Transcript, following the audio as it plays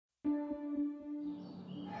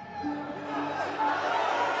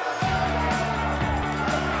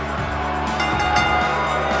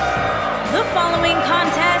following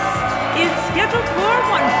contest is scheduled for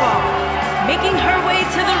one fall. Making her way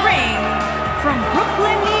to the ring from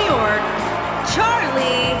Brooklyn, New York,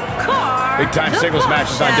 Charly. Big-time singles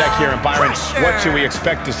matches on deck here. And Byron, what should we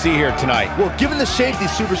expect to see here tonight? Well, given the shape these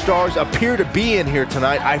superstars appear to be in here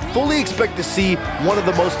tonight, I fully expect to see one of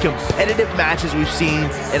the most competitive matches we've seen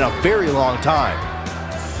in a very long time.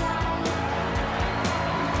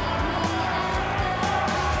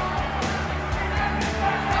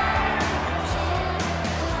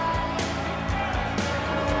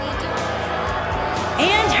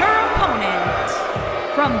 And her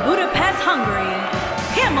opponent, from Budapest, Hungary,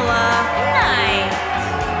 Pamela Knight.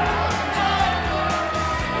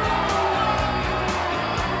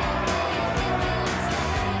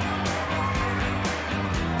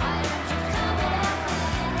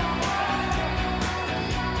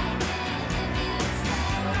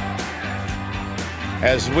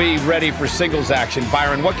 As we ready for singles action,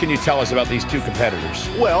 Byron, what can you tell us about these two competitors?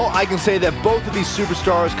 Well, I can say that both of these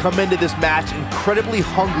superstars come into this match incredibly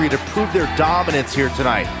hungry to prove their dominance here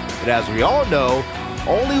tonight. But as we all know,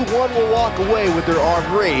 only one will walk away with their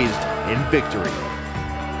arm raised in victory.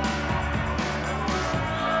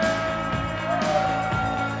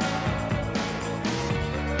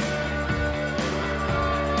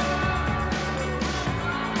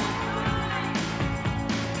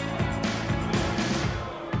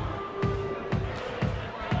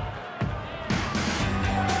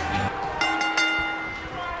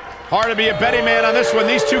 Hard to be a betting man on this one.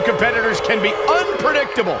 These two competitors can be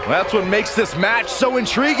unpredictable. That's what makes this match so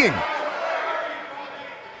intriguing.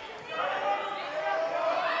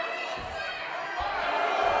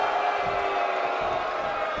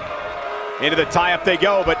 Into the tie-up they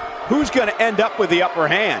go, but who's going to end up with the upper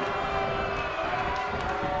hand?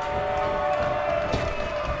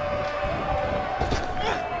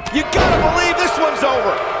 You gotta believe this one's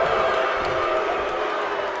over.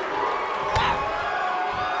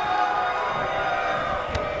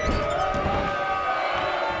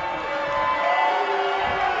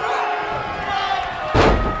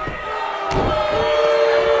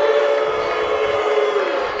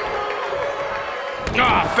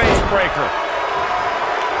 Face breaker.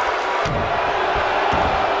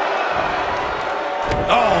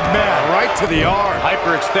 Oh, man, right to the arm.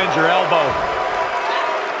 Hyperextend your elbow.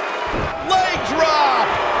 Leg drop.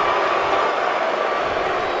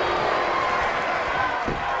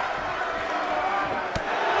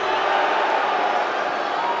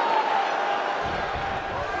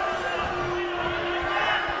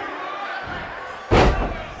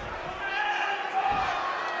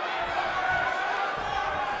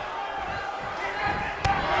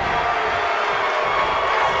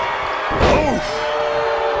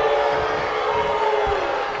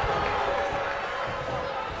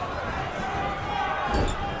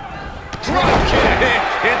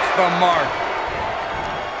 Hits the mark.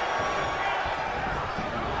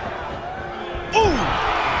 Ooh!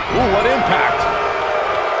 Ooh, what impact.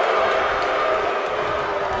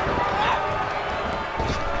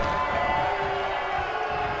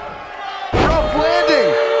 Rough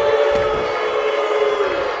landing.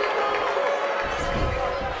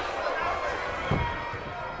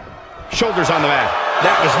 Shoulders on the mat.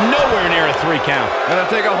 That was nowhere near a 3 count. Gonna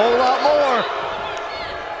take a whole lot more.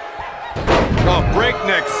 Oh,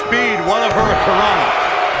 breakneck speed, one of her Corona.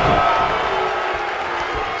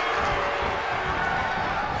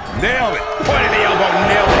 Nailed it. Point of the elbow,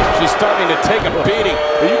 nailed it. She's starting to take a beating,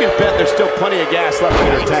 but you can bet there's still plenty of gas left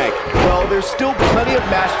in her tank. Well, there's still plenty of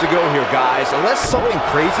match to go here, guys. Unless something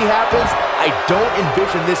crazy happens, I don't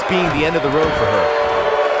envision this being the end of the road for her.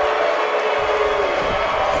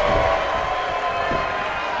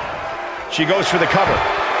 She goes for the cover.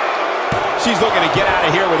 She's looking to get out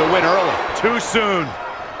of here with a win early. Too soon.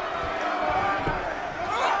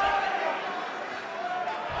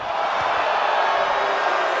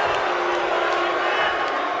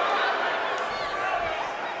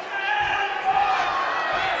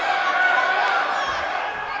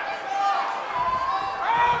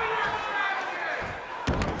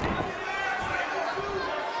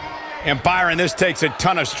 And Byron, this takes a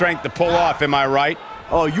ton of strength to pull off, am I right?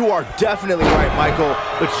 Oh, you are definitely right, Michael.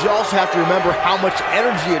 But you also have to remember how much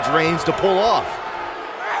energy it drains to pull off.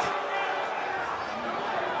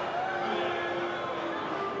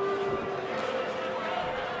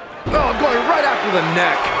 Oh, going right after the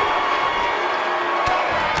neck.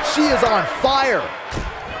 She is on fire.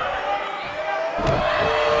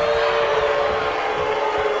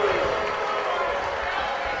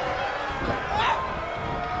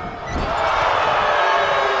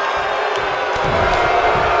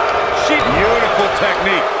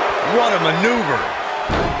 Technique. What a maneuver.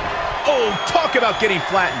 Oh, talk Talk about getting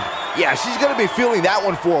flattened. Yeah, she's going to be feeling that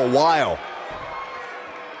one for a while.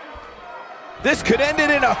 This could end it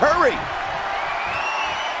in a hurry.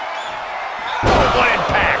 Oh, what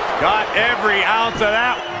impact. Got every ounce of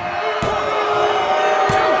that.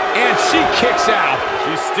 And she kicks out.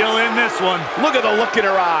 She's still in this one. Look at the look in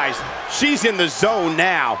her eyes. She's in the zone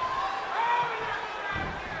now.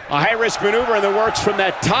 A high-risk maneuver in the works from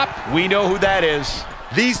that top. We know who that is.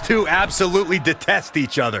 These two absolutely detest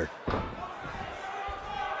each other.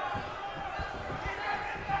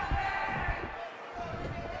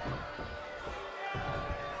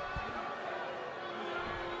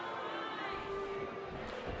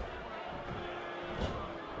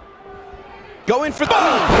 Going for the...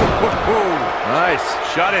 Nice.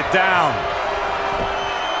 Shut it down.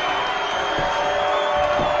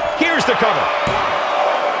 Here's the cover.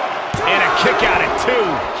 And a kick out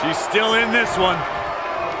at 2. She's still in this one.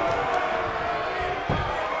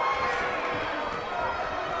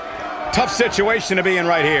 Tough situation to be in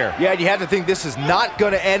right here. Yeah, and you have to think this is not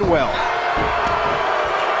going to end well.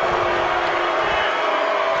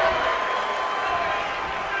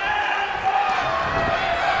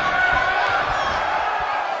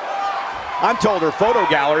 I'm told her photo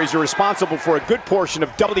galleries are responsible for a good portion of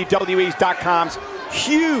WWE's.com's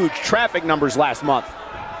huge traffic numbers last month.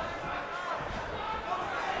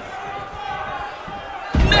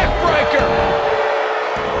 Neckbreaker!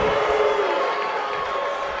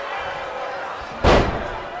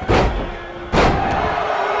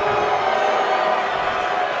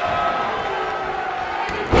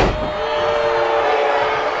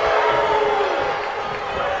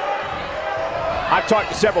 I've talked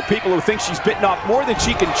to several people who think she's bitten off more than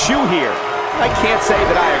she can chew here. I can't say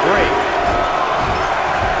that I agree.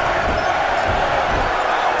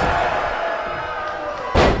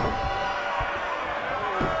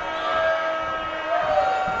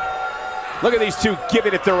 Look at these two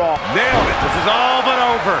giving it their all. Nailed it. This is all but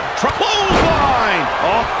over. Clothesline.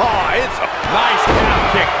 Oh, it's a nice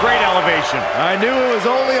calf kick. Great elevation. I knew it was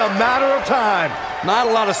only a matter of time. Not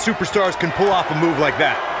a lot of superstars can pull off a move like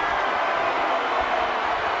that.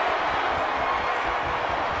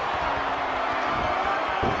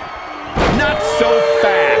 Not so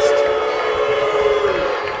fast.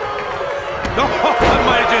 Oh, that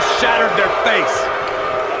might have just shattered their face.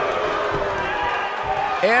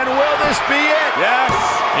 And will this be it? Yes.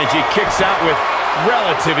 And she kicks out with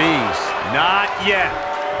relative ease. Not yet.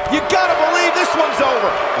 You gotta believe this one's over.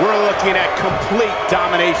 We're looking at complete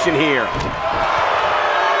domination here.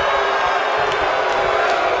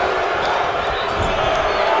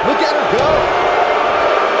 Look at her go.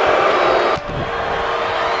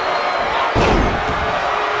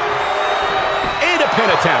 And a pin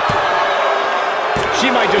attempt. She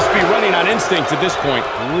might just be running on instinct at this point.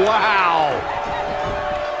 Wow.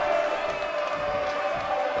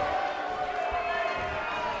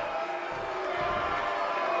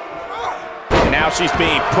 And now she's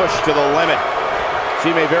being pushed to the limit. She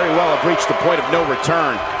may very well have reached the point of no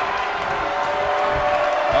return.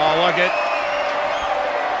 Oh, look at.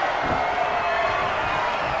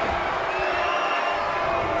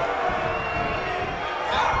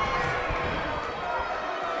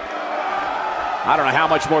 I don't know how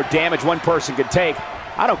much more damage one person can take.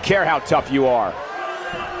 I don't care how tough you are.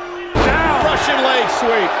 Down. Russian leg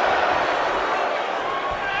sweep.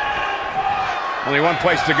 Only one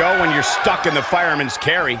place to go when you're stuck in the fireman's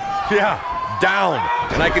carry. Yeah, down.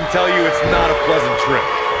 And I can tell you it's not a pleasant trip.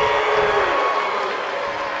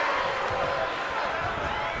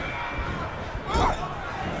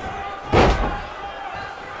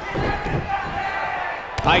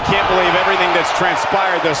 I can't believe everything that's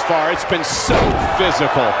transpired thus far. It's been so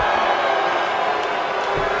physical.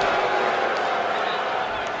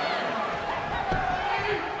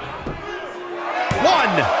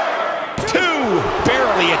 One, two,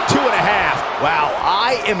 barely at 2.5. Wow,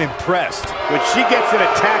 I am impressed. When she gets in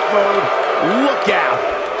attack mode, look out.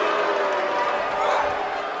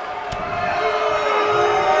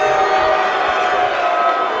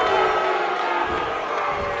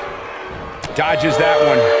 Dodges that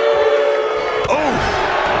one. Oh!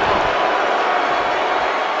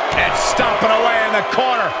 And stomping away in the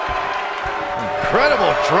corner.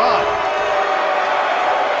 Incredible drop.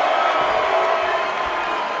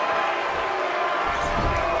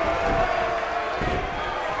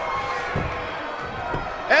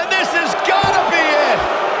 And this has gotta be it!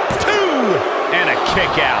 2! And a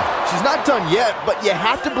kick out. She's not done yet, but you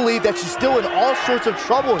have to believe that she's still in all sorts of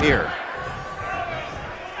trouble here.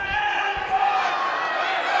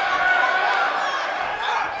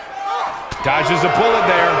 Dodges a bullet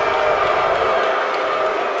there.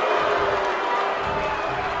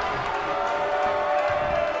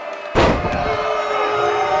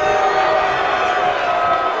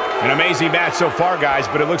 An amazing match so far, guys,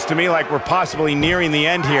 but it looks to me like we're possibly nearing the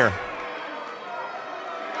end here.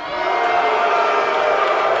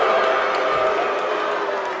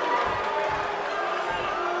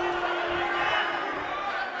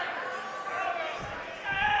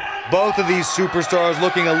 Both of these superstars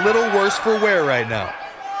looking a little worse for wear right now.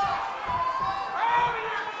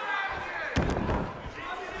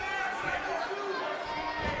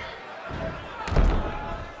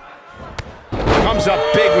 Comes up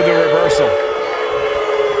big with the reversal.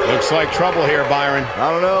 Looks like trouble here, Byron. I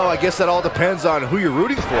don't know. I guess that all depends on who you're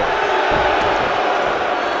rooting for.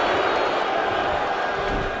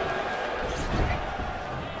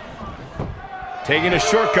 Taking a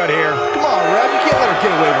shortcut here. Come on, Rev. You can't let her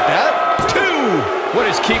get away with that. 2! What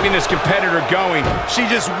is keeping this competitor going? She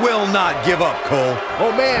just will not give up, Cole.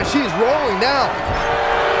 Oh, man, she's rolling now.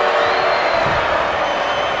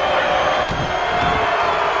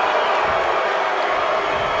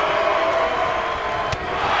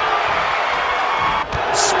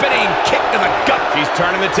 Spinning kick to the gut. She's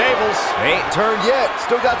turning the tables. Ain't turned yet.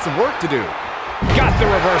 Still got some work to do. Got the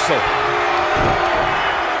reversal.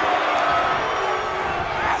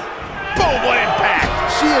 Boom, what impact.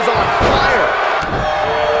 She is on fire.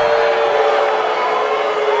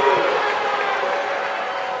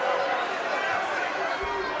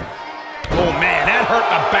 Oh, man, that hurt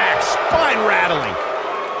the back. Spine rattling.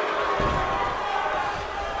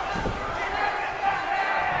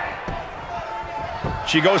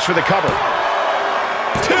 She goes for the cover.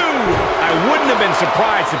 2! I wouldn't have been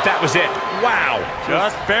surprised if that was it. Wow.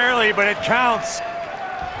 Just barely, but it counts.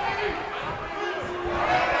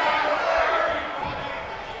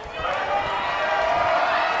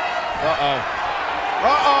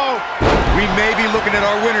 We may be looking at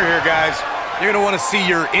our winner here, guys. You're going to want to see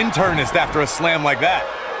your internist after a slam like that.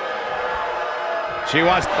 She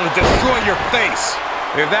wants to destroy your face.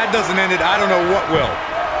 If that doesn't end it, I don't know what will.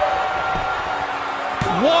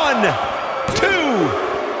 1, 2,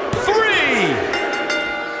 3.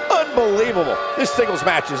 Unbelievable. This singles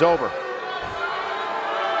match is over.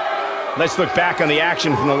 Let's look back on the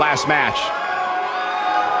action from the last match.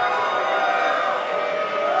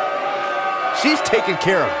 She's taking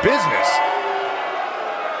care of business.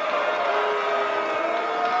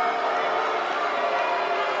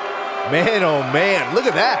 Man, oh man, look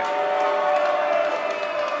at that.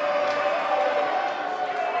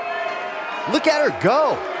 Look at her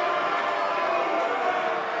go.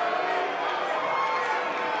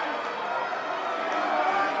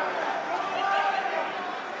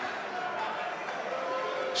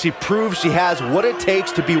 She proves she has what it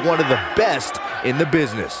takes to be one of the best in the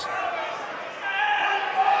business.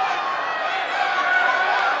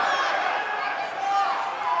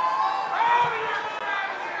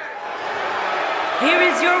 Here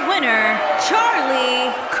is your winner,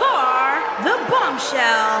 Charly the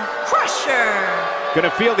Bombshell Crusher. Gonna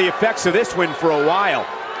feel the effects of this win for a while.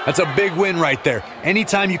 That's a big win right there.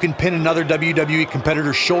 Anytime you can pin another WWE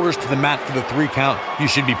competitor's shoulders to the mat for the 3 count, you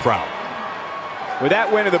should be proud. With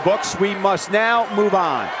that win in the books, we must now move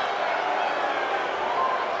on.